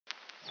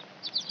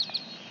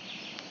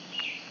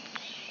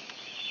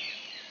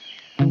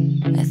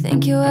I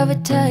think you have a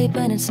type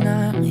and it's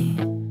not me.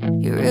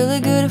 You're really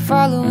good at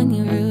following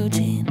your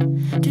routine.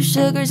 2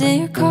 sugars in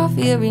your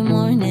coffee every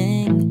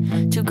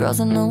morning. 2 girls,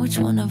 I know which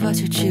one of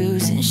us you're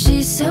choosing.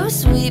 She's so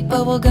sweet,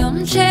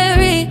 bubblegum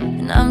cherry,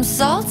 and I'm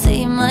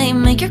salty, might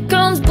make your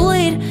gums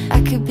bleed.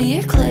 I could be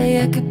your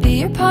clay, I could be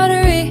your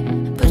pottery.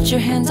 Put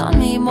your hands on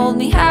me, mold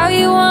me how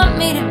you want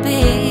me to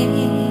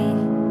be.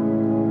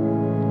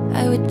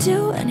 I would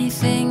do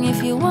anything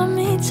if you want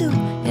me to.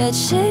 Yeah, I'd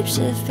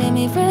shapeshift, paint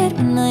me red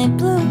when I'm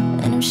blue.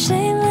 And I'm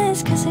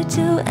shameless cause I'd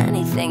do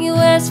anything you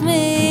ask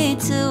me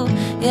to.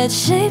 Yeah, I'd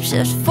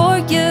shapeshift for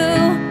you.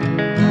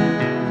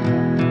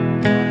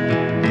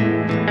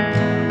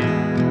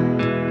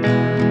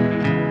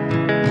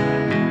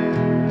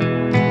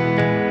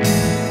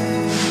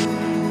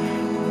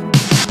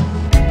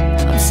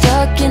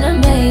 In a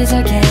maze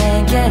I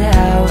can't get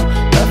out,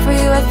 but for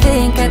you I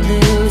think I'd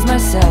lose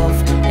myself.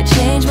 I'd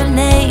change my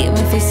name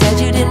if you said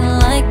you didn't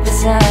like the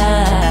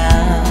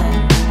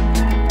sound.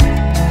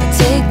 I'd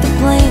take the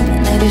blame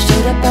and maybe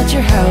showed up at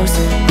your house,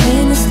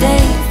 clean the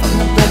stain from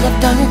the blood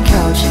left on your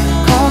couch.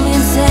 Call me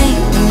insane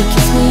when you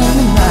kiss me in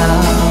the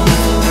mouth.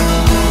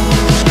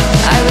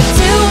 I would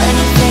do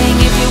anything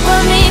if you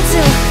want me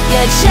to.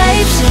 Yeah, I'd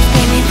shapeshift,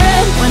 paint me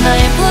red when I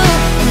am blue.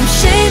 And I'm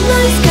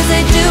shameless cause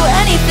I do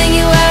anything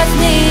you ask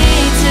me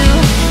to.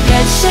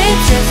 Yeah, I'd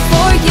shapeshift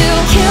for you.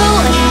 Kill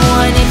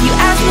anyone if you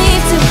ask me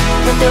to.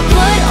 Put their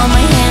blood on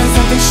my hands,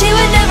 something she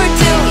would never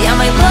do. Yeah,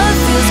 my love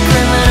feels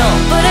criminal,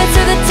 but I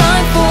took the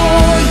time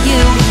for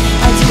you.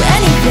 I'd do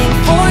anything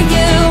for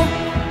you.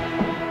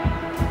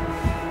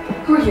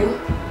 Who are you?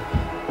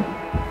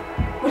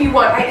 What do you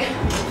want? Hey,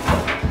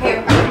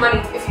 I have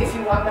money if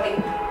you want money.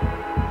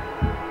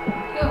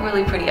 You have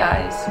really pretty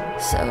eyes.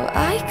 So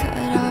I cut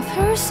off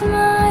her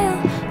smile.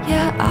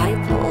 Yeah, I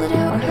pulled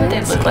out her What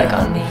would they look like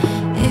on me?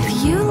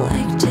 If you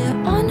liked it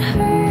on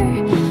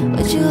her,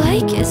 would you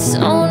like it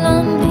sewn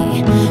on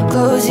me?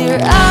 Close your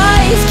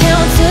eyes,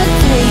 count to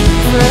 3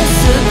 for a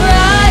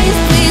surprise.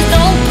 Please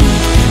don't peek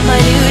my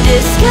new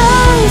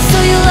disguise. So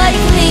you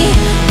like me?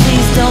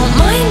 Please don't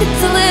mind,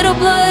 it's a little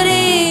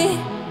bloody.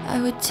 I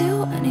would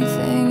do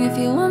anything if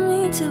you want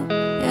me to.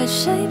 Yeah, I'd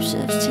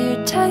shapeshift to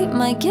your type,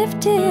 my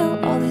gift to you.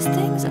 All these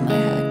things in my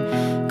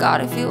head. God,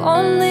 if you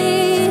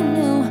only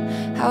knew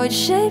how I'd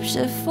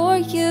shapeshift for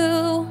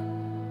you.